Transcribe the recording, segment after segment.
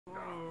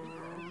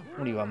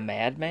What are you, a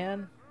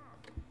madman?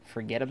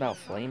 Forget about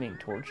flaming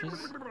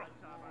torches?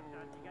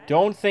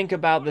 Don't think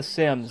about The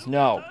Sims.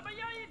 No.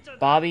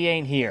 Bobby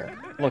ain't here.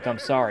 Look, I'm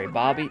sorry.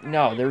 Bobby...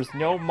 No, there's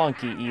no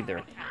monkey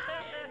either.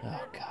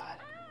 Oh,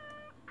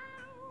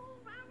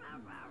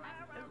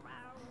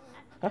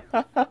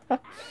 God.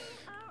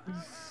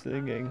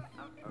 Singing.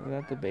 Is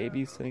that the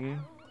baby singing?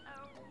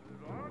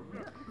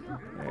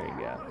 There you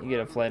go. You get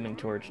a flaming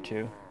torch,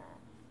 too.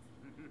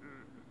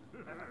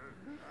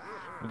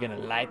 We're gonna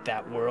light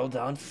that world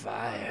on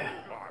fire.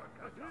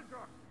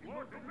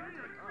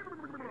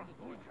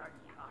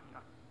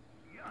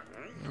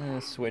 I'm gonna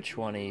switch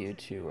one of you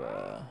to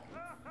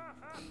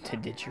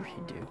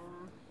didgeridoo.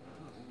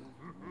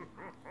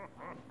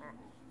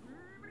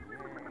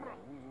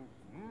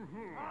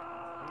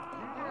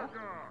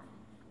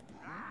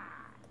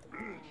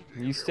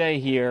 You stay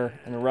here,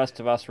 and the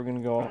rest of us, we're gonna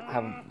go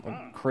have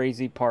a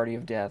crazy party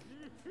of death.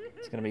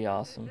 It's gonna be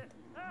awesome.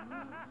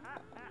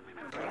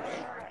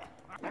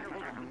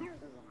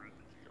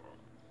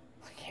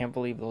 I can't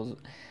believe those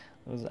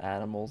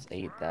animals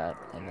ate that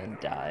and then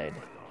died.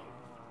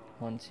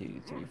 1,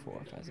 2, 3,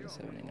 4, 5, 6,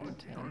 7, 8, 9,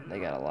 10. They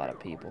got a lot of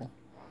people.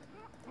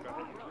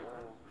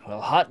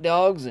 Well, hot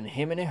dogs and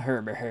him and a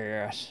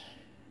herbivores.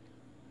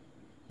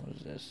 What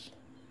is this?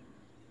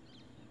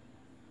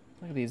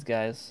 Look at these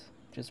guys,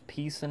 just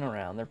peacing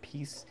around. They're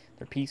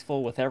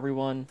peaceful with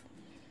everyone.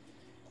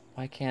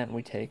 Why can't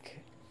we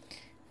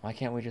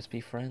just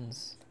be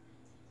friends?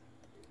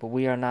 But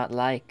we are not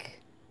like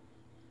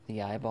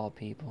the eyeball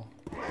people.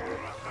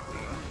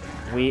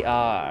 We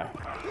are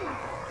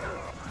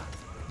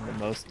the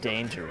most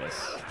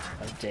dangerous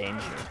of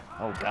danger.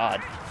 Oh,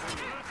 God.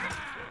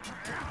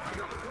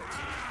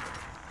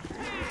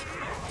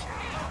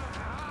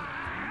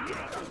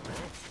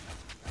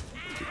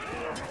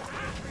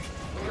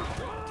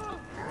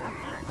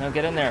 No,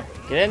 get in there.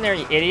 Get in there,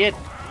 you idiot.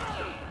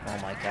 Oh,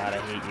 my God, I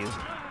hate you.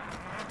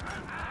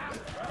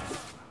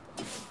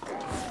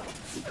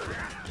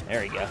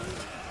 There we go.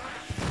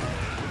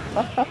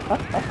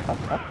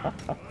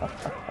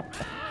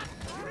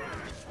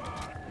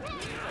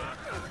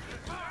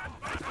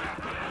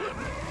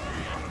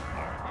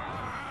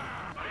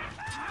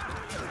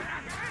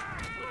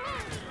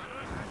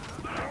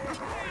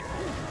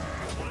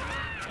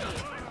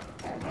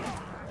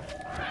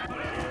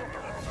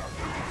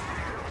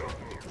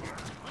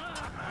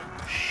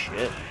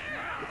 Shit.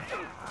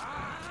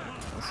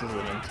 This is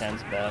an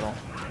intense battle.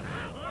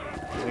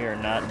 We are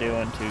not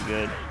doing too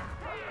good.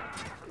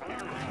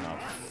 Oh,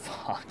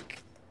 fuck.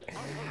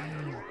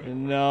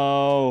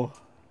 No.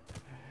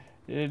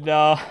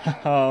 No.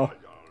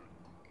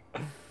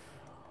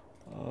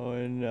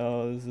 Oh,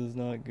 no. This is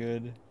not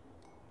good.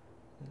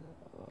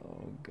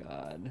 Oh,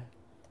 God.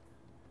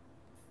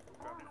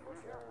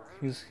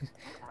 This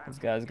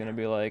guy's gonna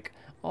be like,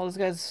 oh, this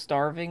guy's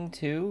starving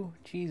too?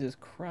 Jesus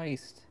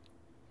Christ.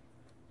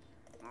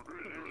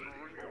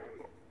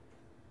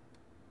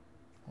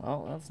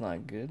 Well, that's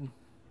not good.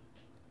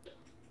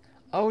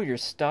 Oh, you're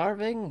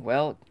starving?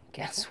 Well,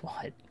 guess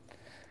what?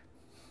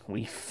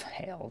 We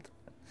failed.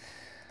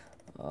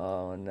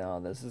 Oh no,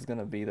 this is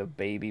gonna be the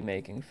baby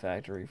making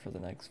factory for the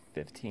next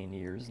 15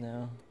 years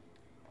now.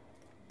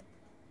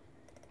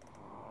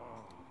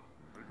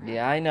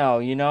 Yeah, I know,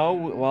 you know,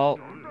 well,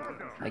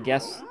 I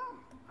guess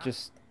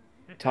just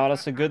taught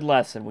us a good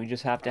lesson. We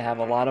just have to have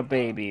a lot of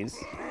babies.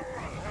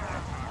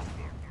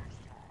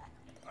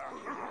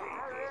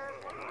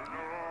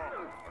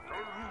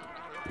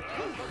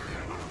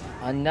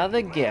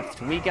 Another gift.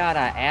 We got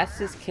our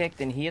asses kicked,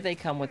 and here they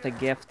come with a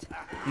gift.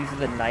 These are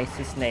the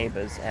nicest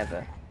neighbors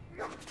ever.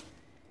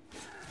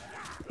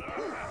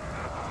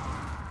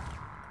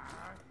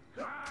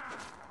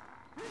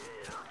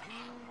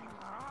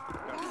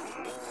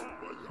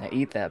 Now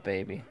eat that,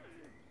 baby.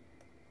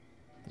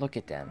 Look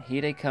at them.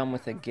 Here they come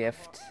with a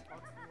gift.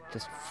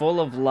 Just full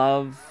of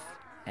love.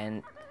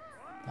 And,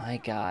 my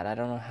God, I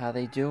don't know how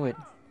they do it.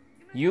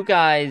 You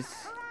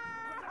guys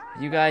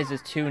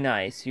is too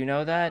nice. You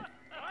know that?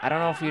 I don't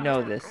know if you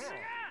know this.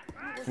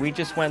 We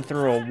just went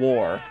through a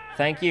war.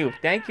 Thank you.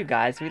 Thank you,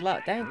 guys.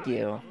 Thank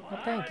you. Well,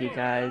 thank you,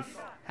 guys.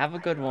 Have a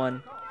good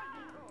one.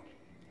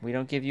 We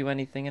don't give you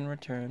anything in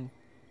return.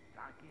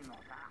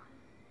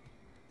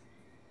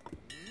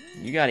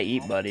 You gotta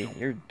eat, buddy.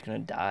 You're gonna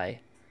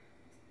die.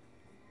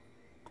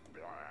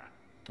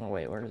 Oh,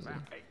 wait. Where is he?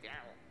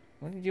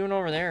 What are you doing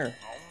over there?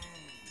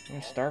 You're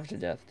gonna starve to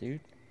death,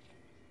 dude.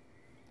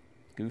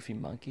 Goofy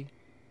monkey.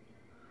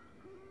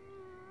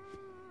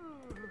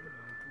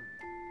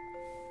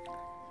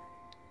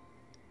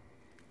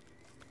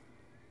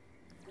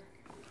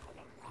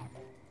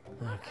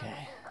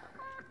 Okay.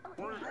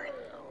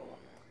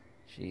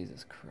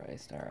 Jesus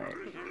Christ. Alright.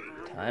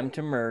 Time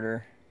to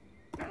murder.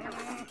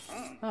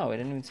 Oh, I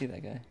didn't even see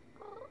that guy.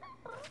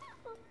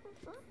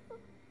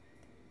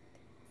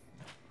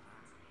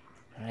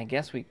 And I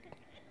guess I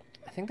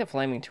think the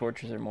flaming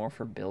torches are more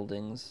for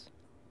buildings.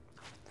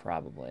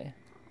 Probably.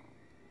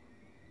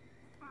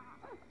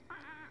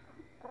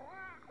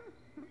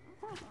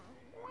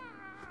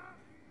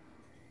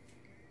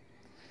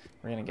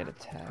 We're gonna get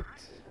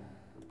attacked.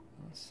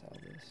 and sell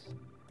this.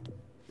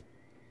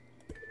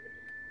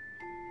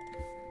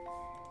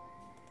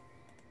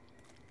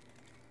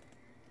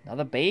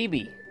 Another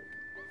baby.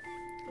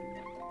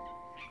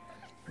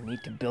 We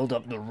need to build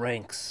up the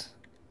ranks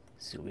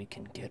so we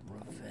can get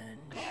revenge.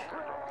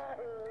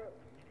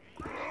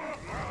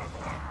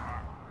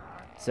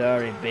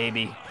 Sorry,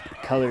 baby.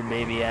 Colored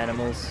baby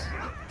animals.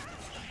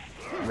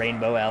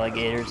 Rainbow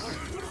alligators.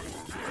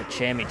 The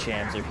Chammi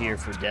Chams are here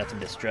for death and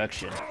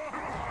destruction.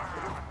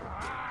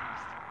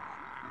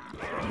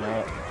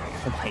 No.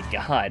 Oh my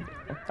god.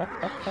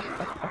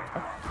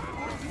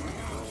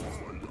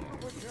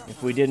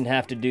 If we didn't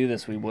have to do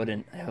this, we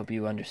wouldn't. I hope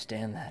you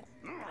understand that.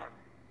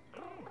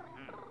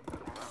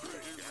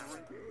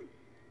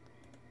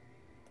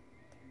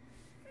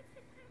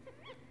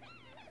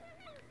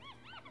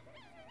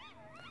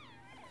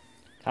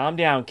 Calm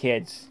down,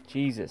 kids.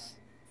 Jesus.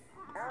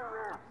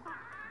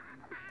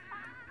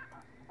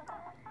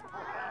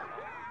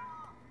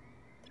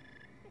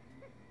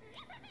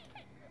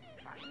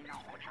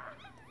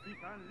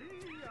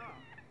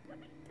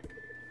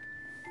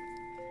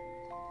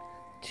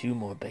 Two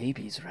more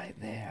babies right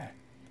there.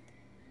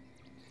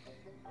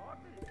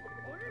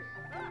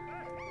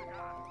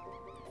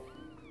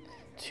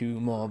 Two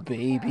more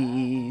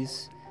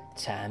babies.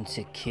 Time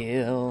to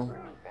kill.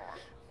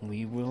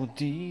 We will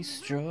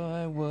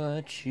destroy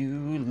what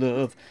you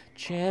love.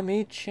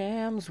 Chammi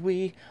Chams,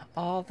 we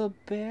are the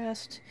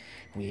best.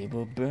 We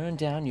will burn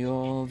down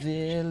your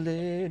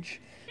village.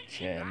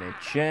 Chammi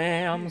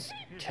Chams,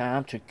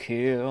 time to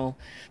kill.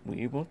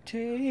 We will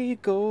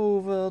take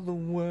over the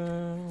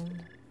world.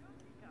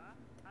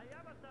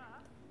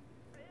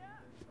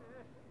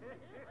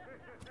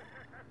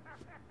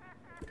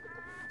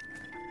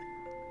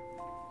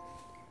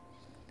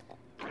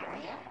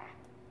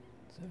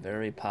 It's a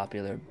very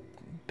popular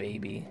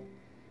baby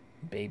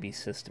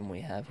system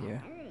we have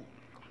here.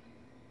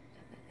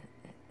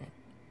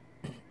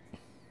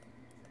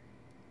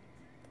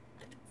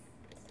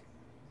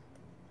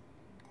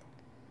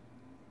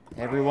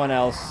 Everyone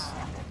else,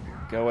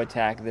 go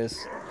attack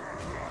this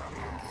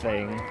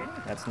thing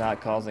that's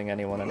not causing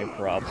anyone any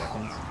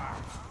problems.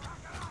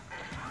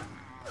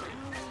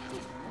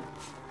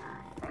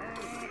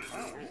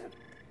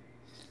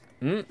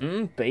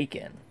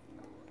 Bacon.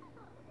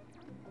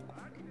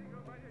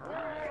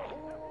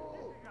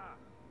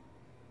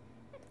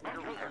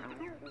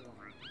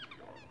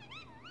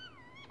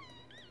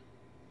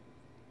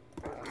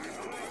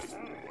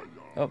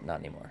 Oh, not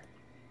anymore.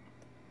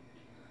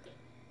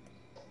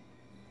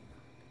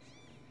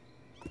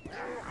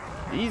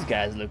 These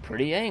guys look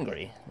pretty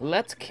angry.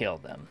 Let's kill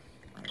them.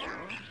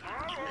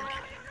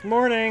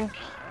 Morning.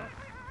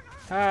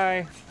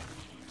 Hi.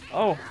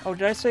 Oh,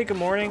 did I say good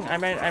morning? I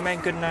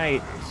meant good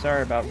night.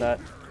 Sorry about that.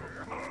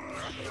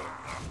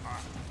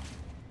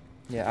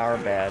 Yeah, our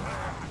bad.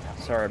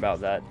 Sorry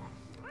about that.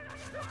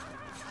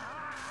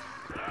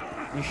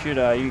 You should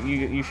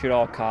you should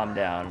all calm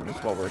down.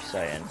 That's what we're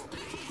saying.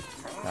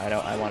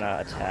 I want to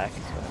attack.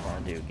 That's what I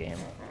want to do, game.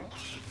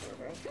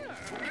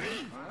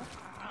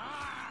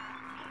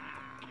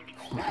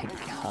 Oh my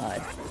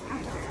god.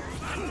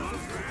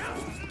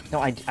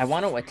 No, I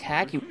want to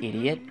attack, you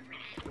idiot.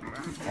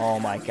 Oh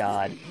my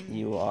god.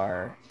 You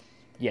are...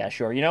 Yeah,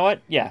 sure. You know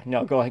what? Yeah,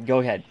 no, go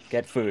ahead.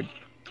 Get food.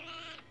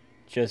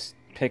 Just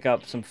pick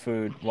up some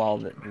food while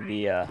the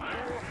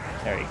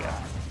there you go.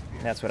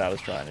 That's what I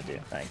was trying to do.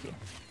 Thank you.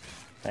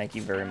 Thank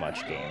you very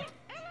much, game.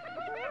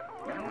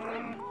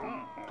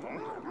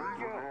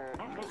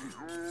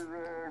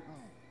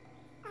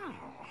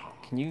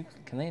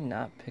 Can they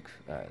not pick...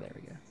 Oh, there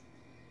we go.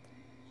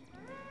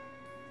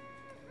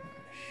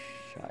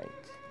 Shite.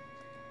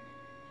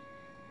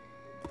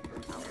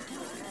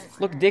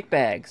 Look, dick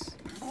bags.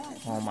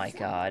 Oh my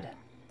god.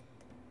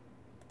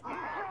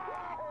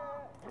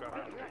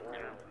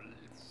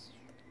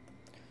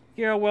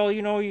 Yeah, well,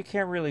 you know, you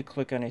can't really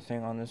click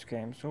anything on this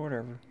game, so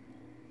whatever.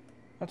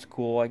 That's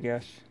cool, I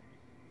guess.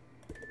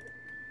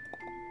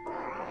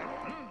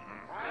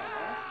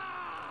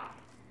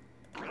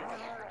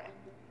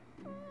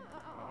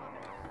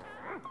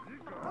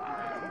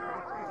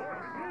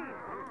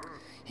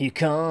 Here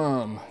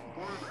comes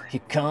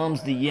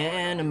the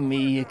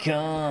enemy, here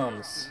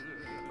comes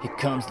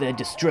their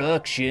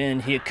destruction,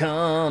 here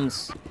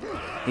comes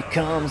the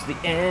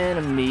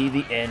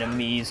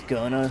enemy's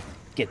gonna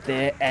get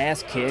their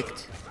ass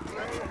kicked.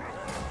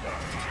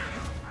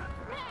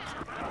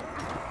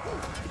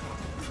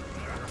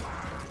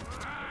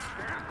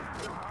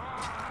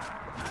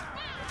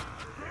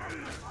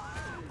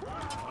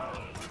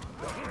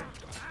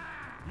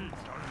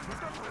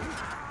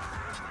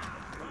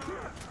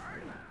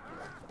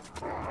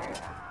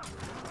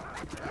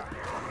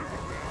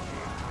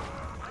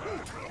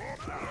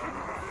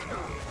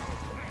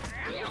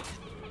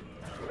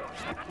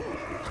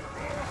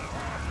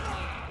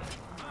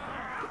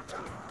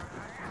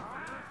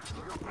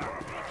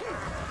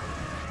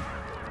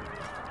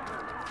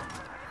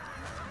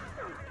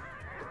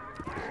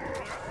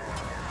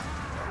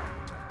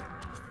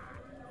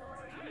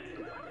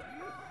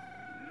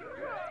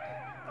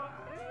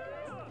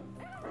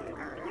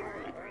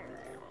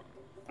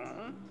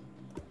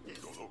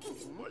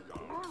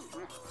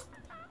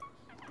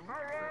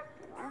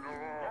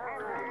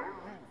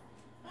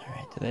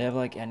 Do they have,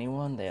 like,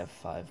 anyone? They have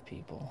 5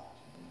 people.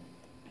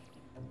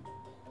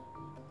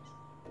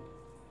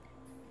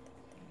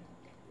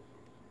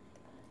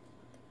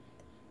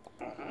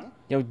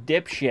 Yo,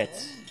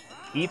 dipshits.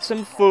 Eat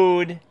some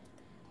food.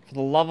 For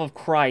the love of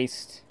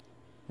Christ.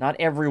 Not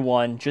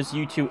everyone, just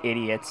you 2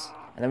 idiots.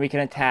 And then we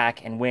can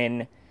attack and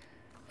win.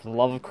 For the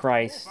love of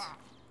Christ.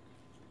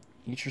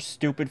 Eat your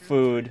stupid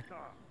food.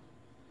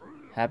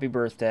 Happy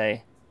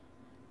birthday.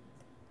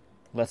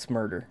 Let's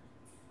murder.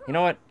 You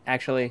know what?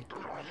 Actually...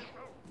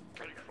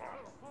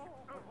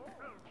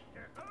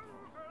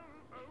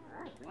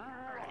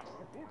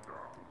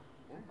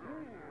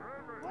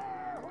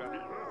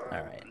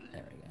 Alright,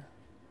 there we go.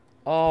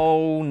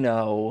 Oh,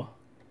 no.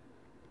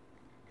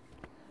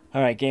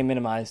 Alright, game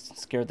minimized.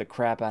 Scared the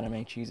crap out of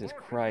me. Jesus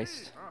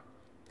Christ.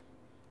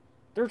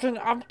 There's an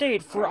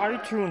update for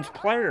iTunes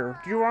Player.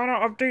 Do you want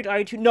to update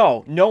iTunes?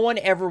 No, no one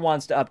ever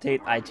wants to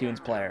update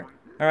iTunes Player.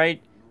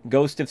 Alright?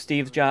 Ghost of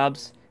Steve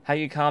Jobs, how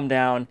you calm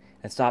down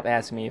and stop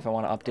asking me if I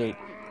want to update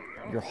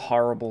your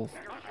horrible...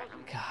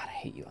 God, I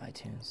hate you,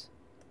 iTunes.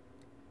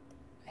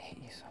 I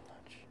hate you so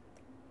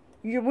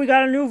much. We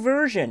got a new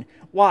version.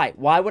 Why?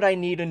 Why would I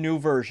need a new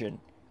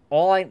version?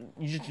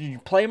 You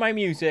play my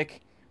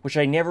music, which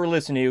I never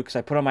listen to because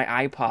I put on my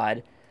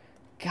iPod.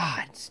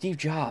 God, Steve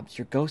Jobs,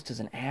 your ghost is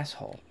an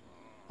asshole.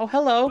 Oh,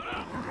 hello.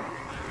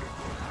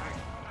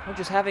 Oh,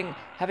 just having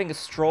a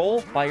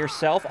stroll by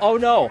yourself? Oh,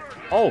 no.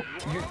 Oh,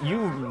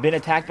 you've been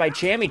attacked by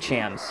Chammi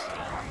Chams.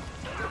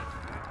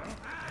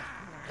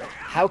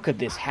 How could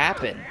this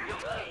happen?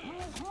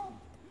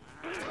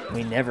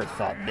 We never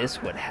thought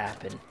this would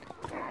happen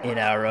in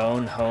our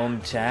own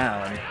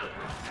hometown.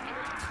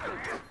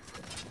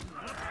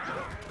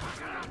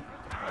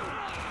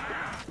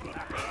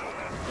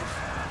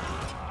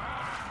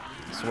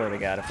 I swear to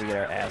God, if we get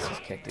our asses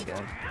kicked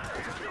again.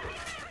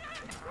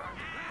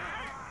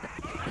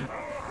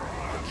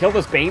 Kill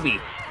this baby.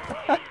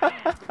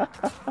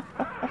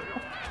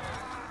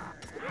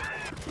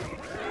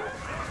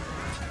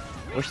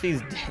 Wish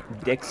these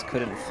dicks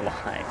couldn't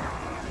fly.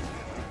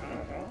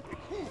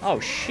 Oh,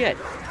 shit.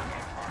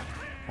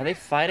 Are they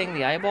fighting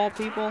the eyeball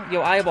people?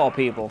 Yo, eyeball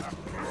people.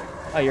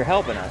 Oh, you're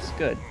helping us.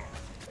 Good.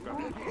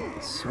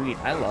 Sweet.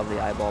 I love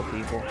the eyeball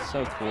people.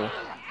 So cool.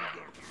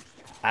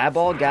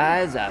 Eyeball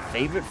guys are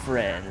favorite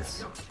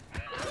friends.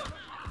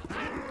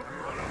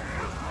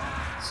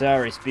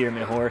 Sorry,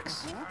 Spearman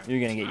Horks. You're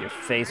gonna get your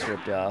face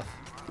ripped off.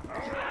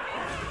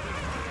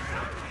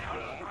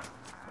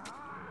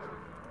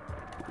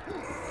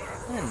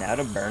 And now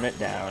to burn it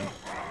down.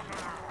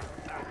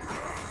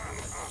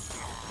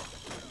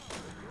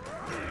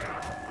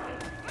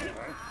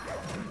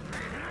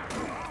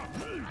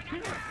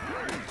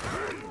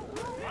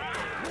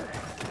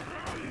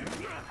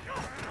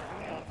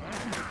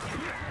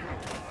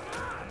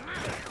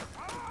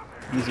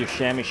 Use your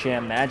Chammi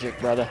Cham magic,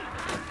 brother.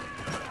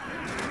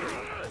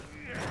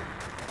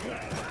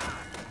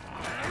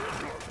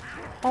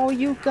 Oh,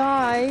 you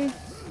guys.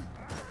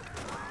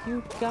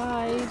 You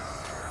guys.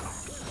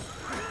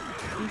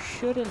 You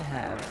shouldn't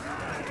have.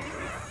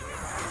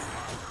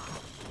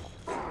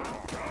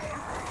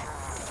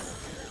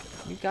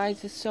 You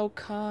guys are so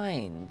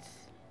kind.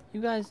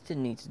 You guys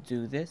didn't need to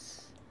do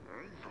this.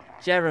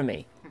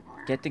 Jeremy,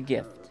 get the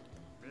gift.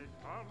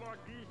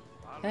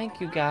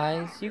 Thank you,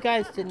 guys. You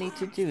guys didn't need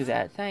to do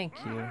that. Thank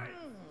you.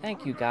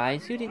 Thank you,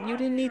 guys. You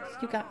didn't need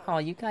to, oh,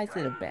 you guys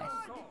are the best.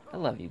 I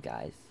love you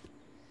guys.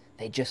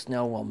 They just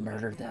know we'll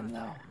murder them,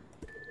 though.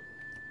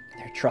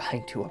 They're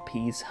trying to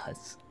appease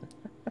us.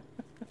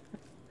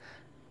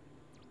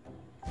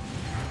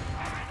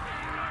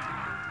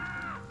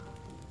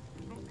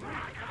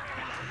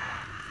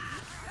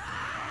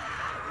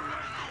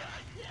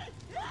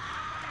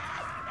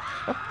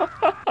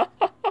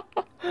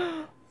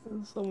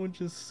 Someone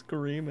just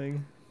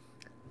screaming.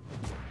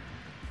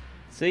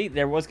 See,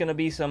 there was gonna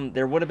be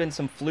there would have been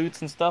some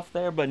flutes and stuff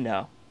there, but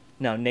no.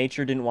 No,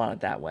 nature didn't want it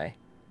that way.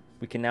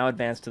 We can now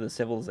advance to the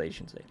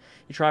civilization stage.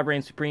 Your tribe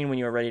reigns supreme. When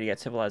you are ready to get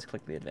civilized,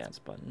 click the advance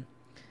button.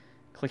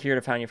 Click here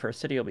to find your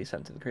first city. You'll be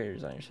sent to the creator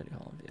design your city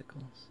hall and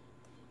vehicles.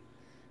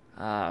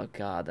 Oh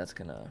god, that's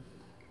gonna...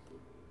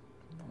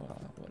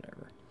 Well,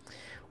 whatever.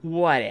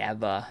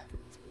 Whatever.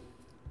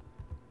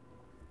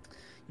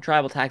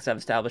 Tribal tax have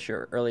established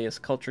your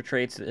earliest culture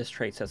traits. This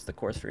trait sets the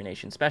course for your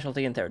nation's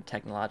specialty in their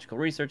technological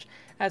research.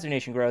 As your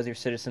nation grows, your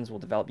citizens will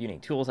develop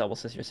unique tools that will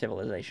assist your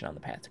civilization on the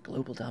path to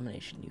global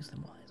domination. Use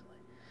them wisely.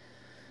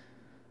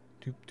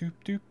 Doop doop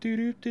doop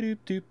doop doop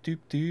doop doop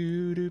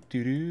doop doop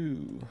doop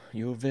doop.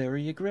 You're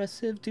very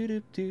aggressive.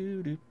 Doop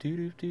doop doop doop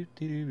doop doop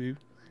doop doop.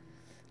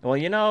 Well,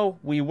 you know,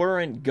 we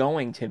weren't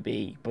going to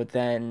be, but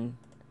then,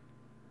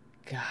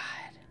 God.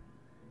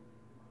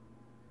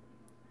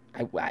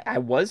 I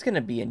was going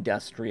to be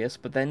industrious,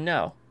 but then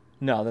no.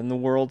 No, then the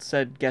world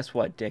said, guess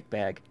what,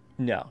 dickbag?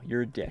 No,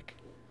 you're a dick.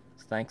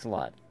 So thanks a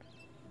lot.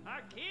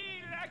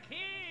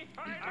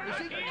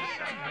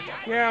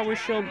 Yeah, we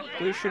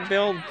should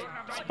build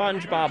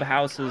SpongeBob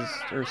houses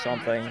or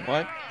something.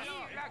 What?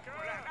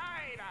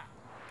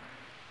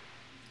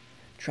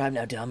 Tribe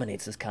now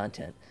dominates this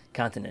continent,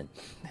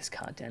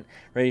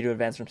 ready to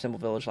advance from simple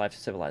village life to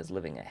civilized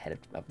living ahead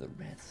of the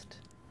rest.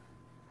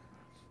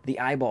 The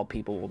eyeball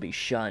people will be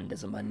shunned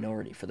as a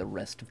minority for the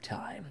rest of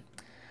time.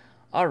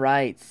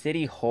 Alright,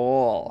 City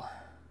Hall.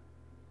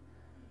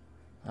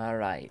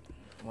 Alright,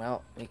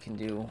 well, we can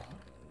do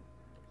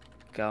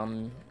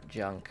Gum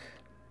Junk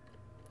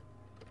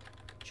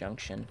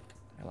Junction.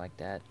 I like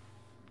that.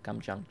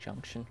 Gum Junk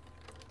Junction.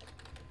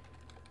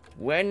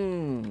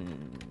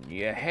 When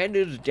your head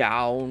is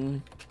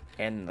down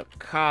and the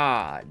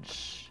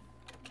cards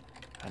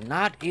are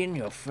not in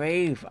your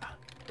favor,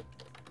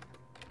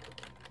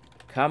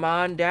 come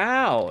on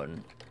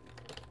down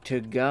to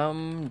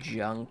Gum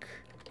Junk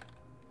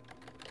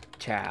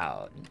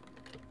Town.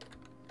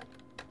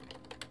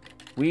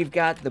 We've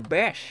got the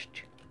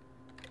best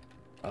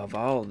of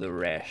all the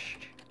rest.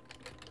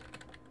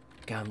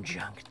 Gum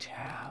Junk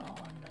Town.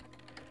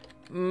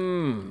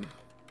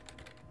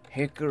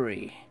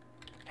 Hickory.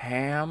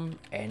 Ham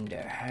and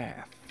a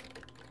half.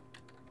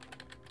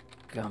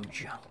 Gum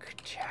Junk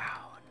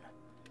Town.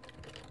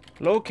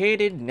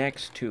 Located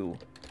next to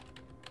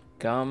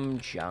Gum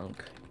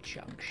Junk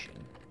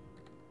Junction.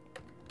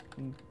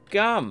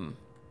 Gum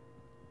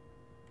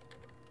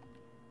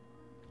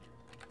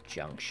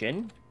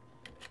Junction.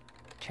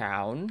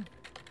 Town.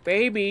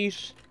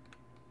 Babies.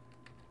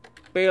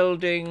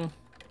 Building.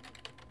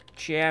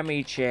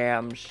 Chammi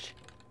Chams.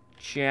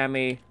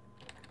 Chammi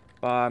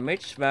Bar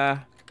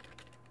Mitzvah.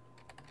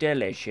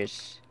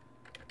 Delicious.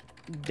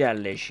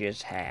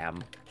 Delicious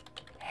ham.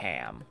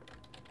 Ham.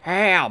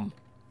 Ham!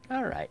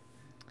 Alright.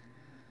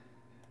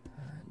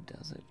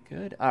 Does it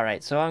good.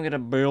 Alright, so I'm gonna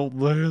build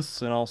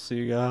this, and I'll see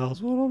you guys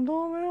when I'm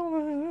done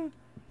building it.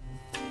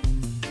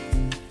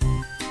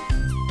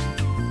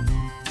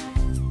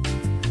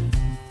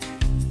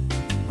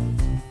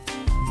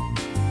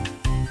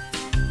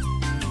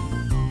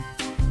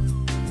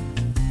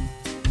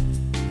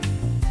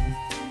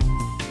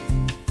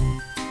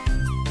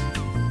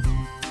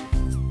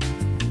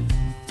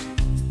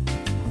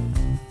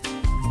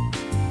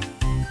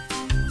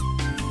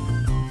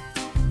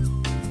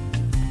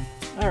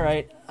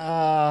 Alright,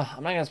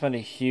 I'm not gonna spend a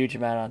huge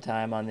amount of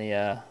time on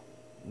the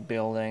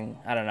building.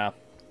 I don't know.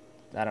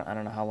 I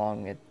don't know how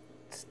long it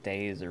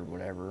stays or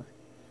whatever.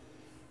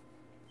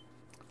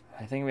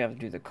 I think we have to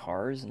do the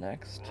cars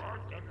next.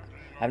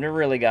 I've never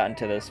really gotten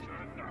to this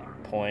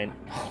point.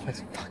 Oh,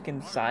 it's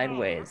fucking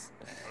sideways.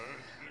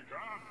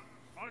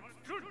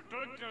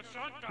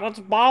 Let's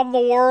bomb the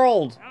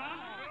world!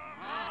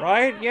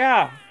 Right?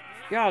 Yeah.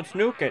 Yeah, let's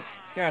nuke it.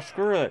 Yeah,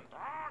 screw it.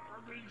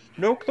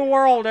 Nuke the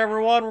world,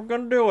 everyone. We're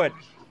gonna do it.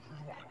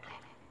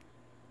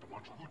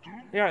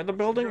 Yeah, the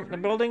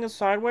building is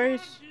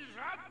sideways.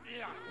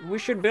 We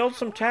should build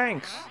some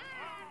tanks.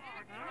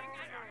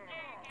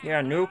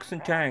 Yeah, nukes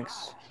and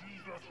tanks.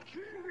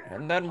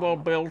 And then we'll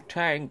build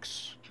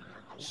tanks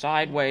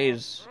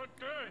sideways.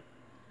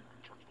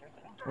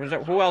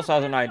 Who else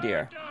has an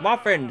idea?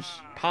 Muffins,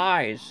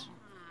 pies.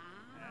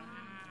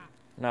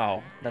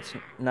 No,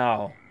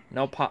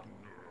 no pie.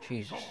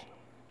 Jesus.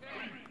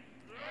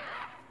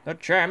 The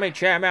Chammi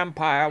Cham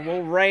Empire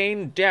will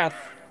rain death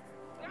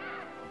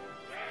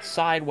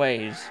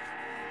sideways.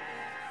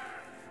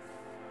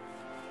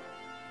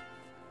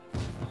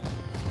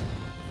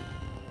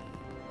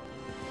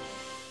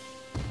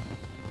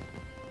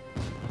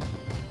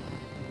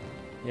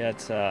 Yeah,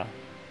 it's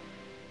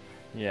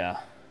yeah,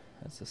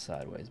 that's a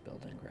sideways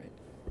building, great.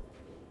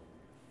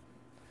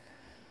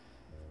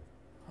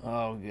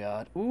 Oh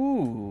god.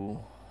 Ooh.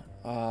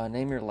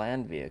 Name your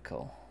land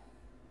vehicle.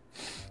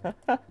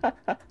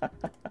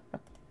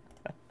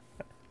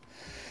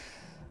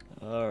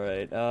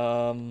 Alright,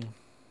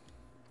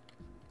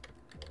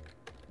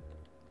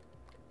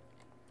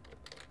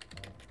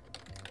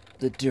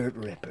 the Dirt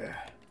Ripper.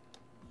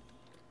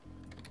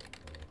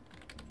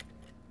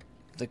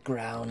 The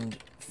ground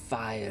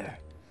fire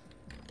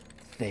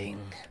thing.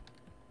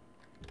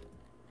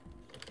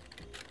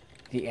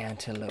 The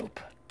antelope.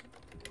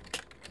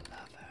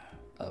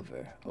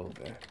 Over.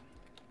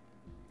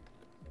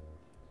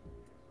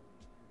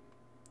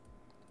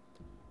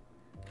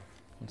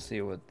 Let's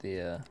see what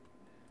the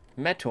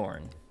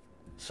Metorn,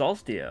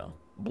 Solstio,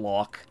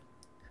 Block,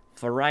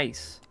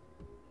 Thrice,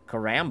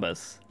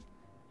 Carambus,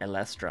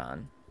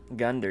 Elestron,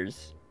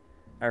 Gunders,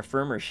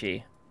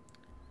 Arfirmershi,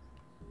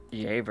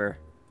 Javer,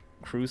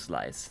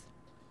 Cruislice,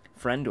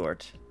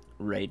 Friendort,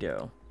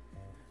 Rado,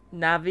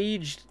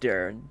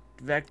 Navijder,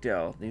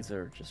 Vecto. These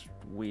are just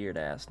weird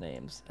ass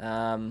names.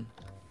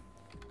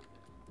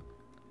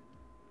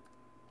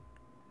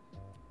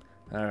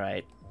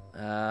 Alright.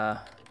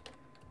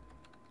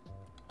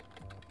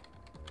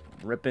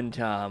 Rippin'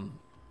 Tom.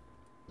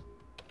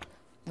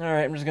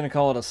 Alright, I'm just gonna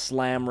call it a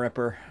Slam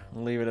Ripper.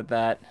 I'll leave it at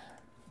that.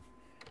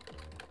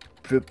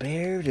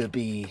 Prepare to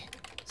be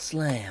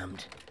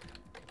slammed.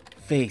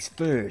 Face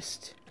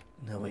first.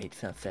 No, wait,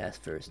 it's not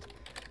fast first.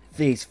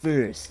 Face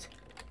first.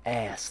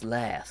 Ass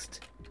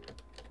last.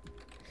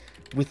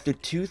 With the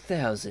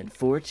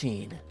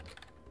 2014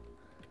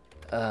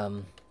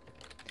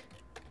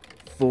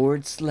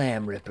 Ford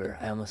Slam Ripper.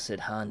 I almost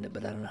said Honda,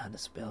 but I don't know how to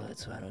spell it,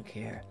 so I don't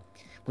care.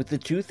 With the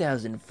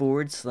 2000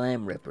 Ford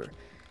Slam Ripper,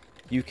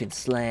 you can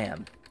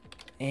slam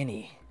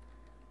any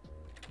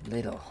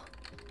little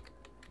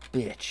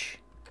bitch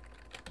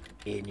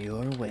in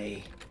your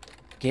way.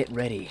 Get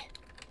ready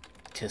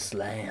to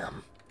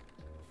slam.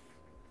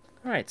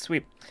 Alright,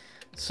 sweet.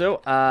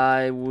 So,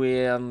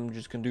 I'm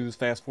just going to do this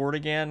fast forward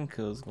again,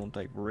 because it's going to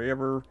take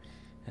forever,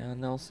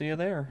 and I'll see you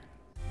there.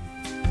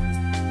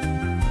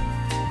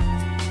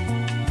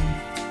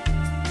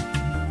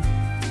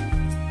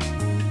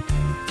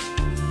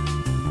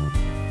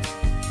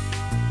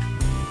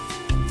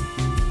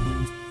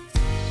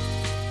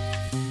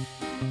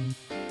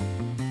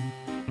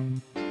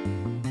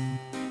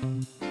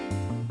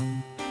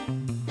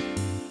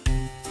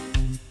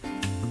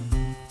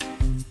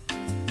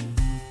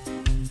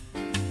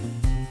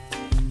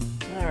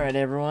 Alright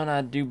everyone,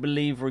 I do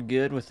believe we're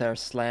good with our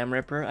Slam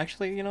Ripper.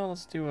 Actually, you know,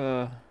 let's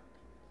do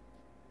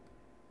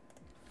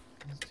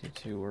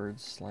 2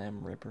 words. Slam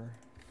Ripper.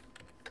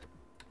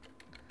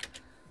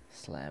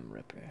 Slam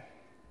Ripper.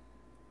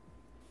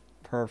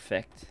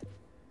 Perfect.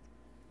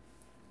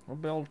 We'll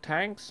build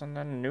tanks and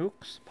then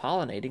nukes.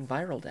 Pollinating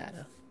viral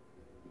data.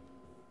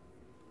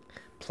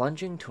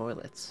 Plunging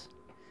toilets.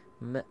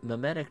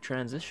 Mimetic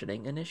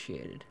transitioning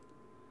initiated.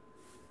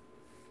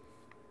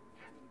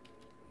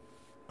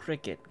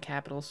 Cricket,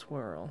 capital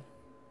swirl.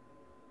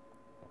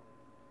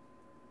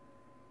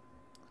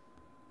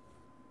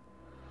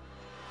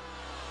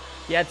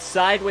 Yeah, it's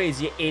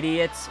sideways, you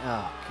idiots.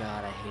 Oh,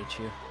 God, I hate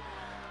you.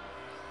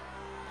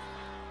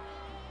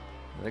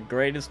 The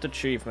greatest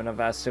achievement of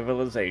our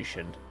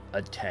civilization.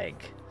 A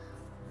tank.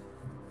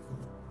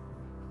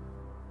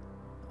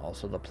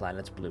 Also, the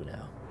planet's blue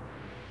now.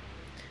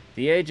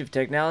 The age of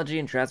technology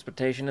and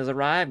transportation has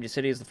arrived. Your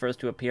city is the first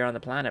to appear on the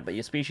planet, but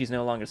your species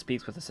no longer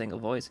speaks with a single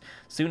voice.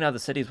 Soon other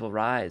cities will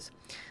rise.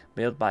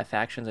 Built by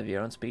factions of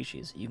your own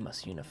species, you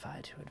must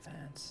unify to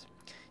advance.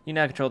 You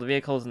now control the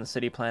vehicles and the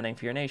city planning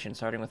for your nation.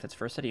 Starting with its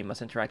first city, you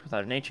must interact with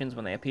other nations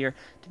when they appear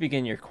to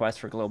begin your quest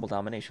for global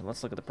domination.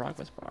 Let's look at the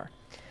progress bar.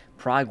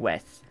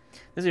 Progress.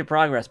 This is your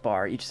progress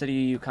bar. Each city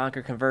you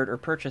conquer, convert, or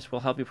purchase will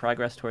help you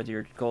progress towards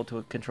your goal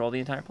to control the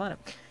entire planet.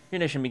 Your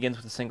nation begins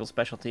with a single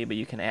specialty, but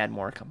you can add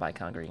more by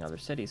conquering other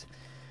cities.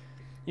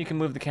 You can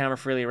move the camera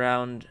freely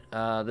around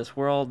this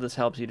world. This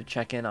helps you to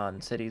check in on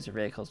cities or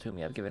vehicles to whom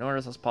you have given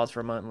orders. Let's pause for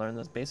a moment and learn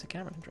those basic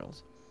camera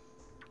controls.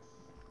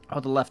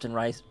 Hold the left and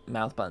right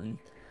mouse button.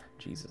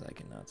 Jesus, I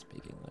cannot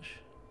speak English.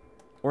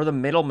 Or the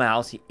middle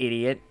mouse, you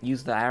idiot.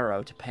 Use the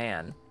arrow to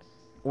pan.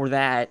 Or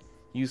that,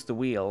 use the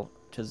wheel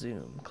to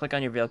zoom. Click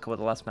on your vehicle with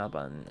the left mouse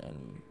button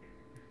and...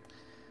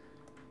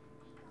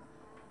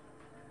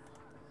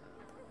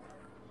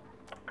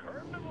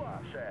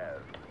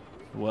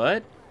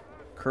 What?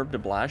 Curve de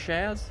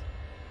Blachaz?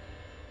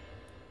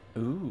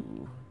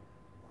 Ooh.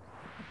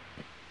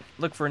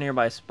 Look for a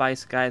nearby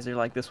spice geyser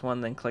like this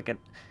one, then click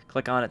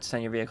on it to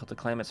send your vehicle to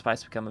claim it.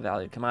 Spice become a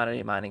valued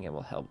commodity. Mining it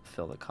will help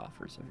fill the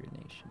coffers of your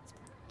nation.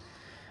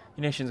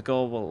 Your nation's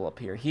goal will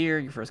appear here.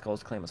 Your first goal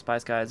is to claim a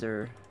spice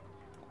geyser.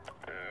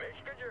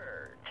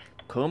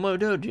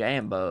 Komodo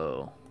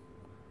Jambo.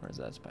 Where's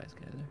that spice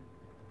geyser?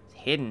 It's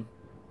hidden.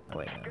 Oh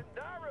wait, no.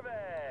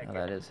 Oh,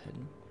 that is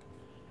hidden.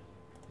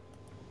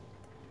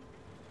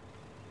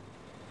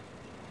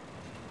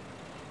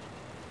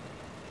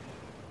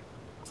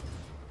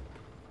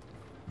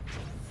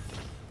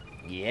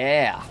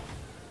 Yeah.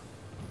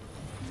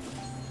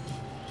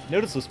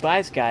 Notice the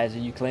spice geyser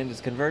you claimed is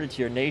converted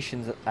to your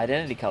nation's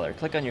identity color.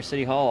 Click on your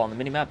city hall on the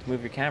minimap to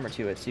move your camera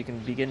to it so you can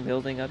begin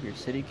building up your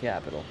city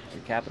capital,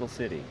 your capital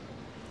city.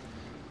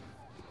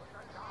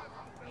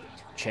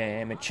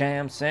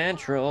 Cham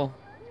Central.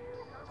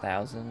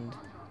 1000.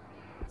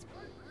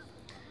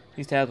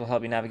 These tabs will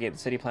help you navigate the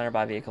city planner,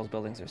 buy vehicles,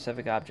 buildings, or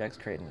civic objects,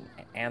 create an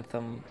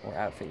anthem, or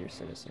outfit your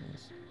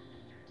citizens.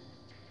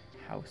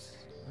 House.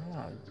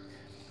 Oh.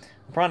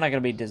 I'm probably not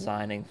going to be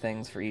designing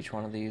things for each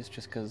one of these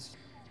just because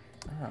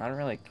I don't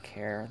really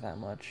care that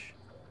much.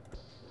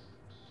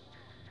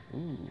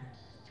 Ooh.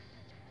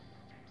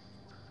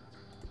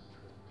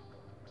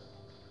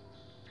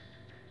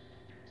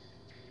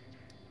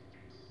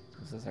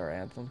 This is our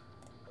anthem.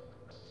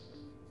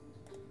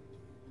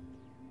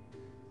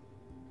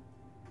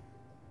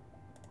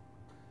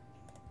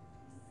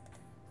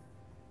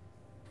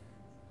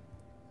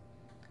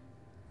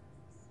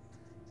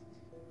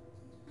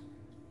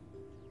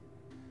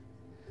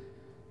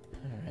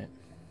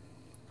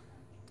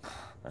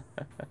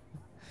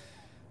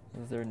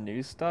 Is there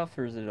new stuff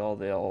or is it all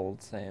the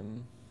old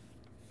same?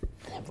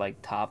 They have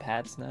like top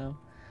hats now.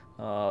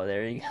 Oh,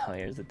 there you go.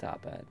 Here's the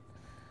top hat.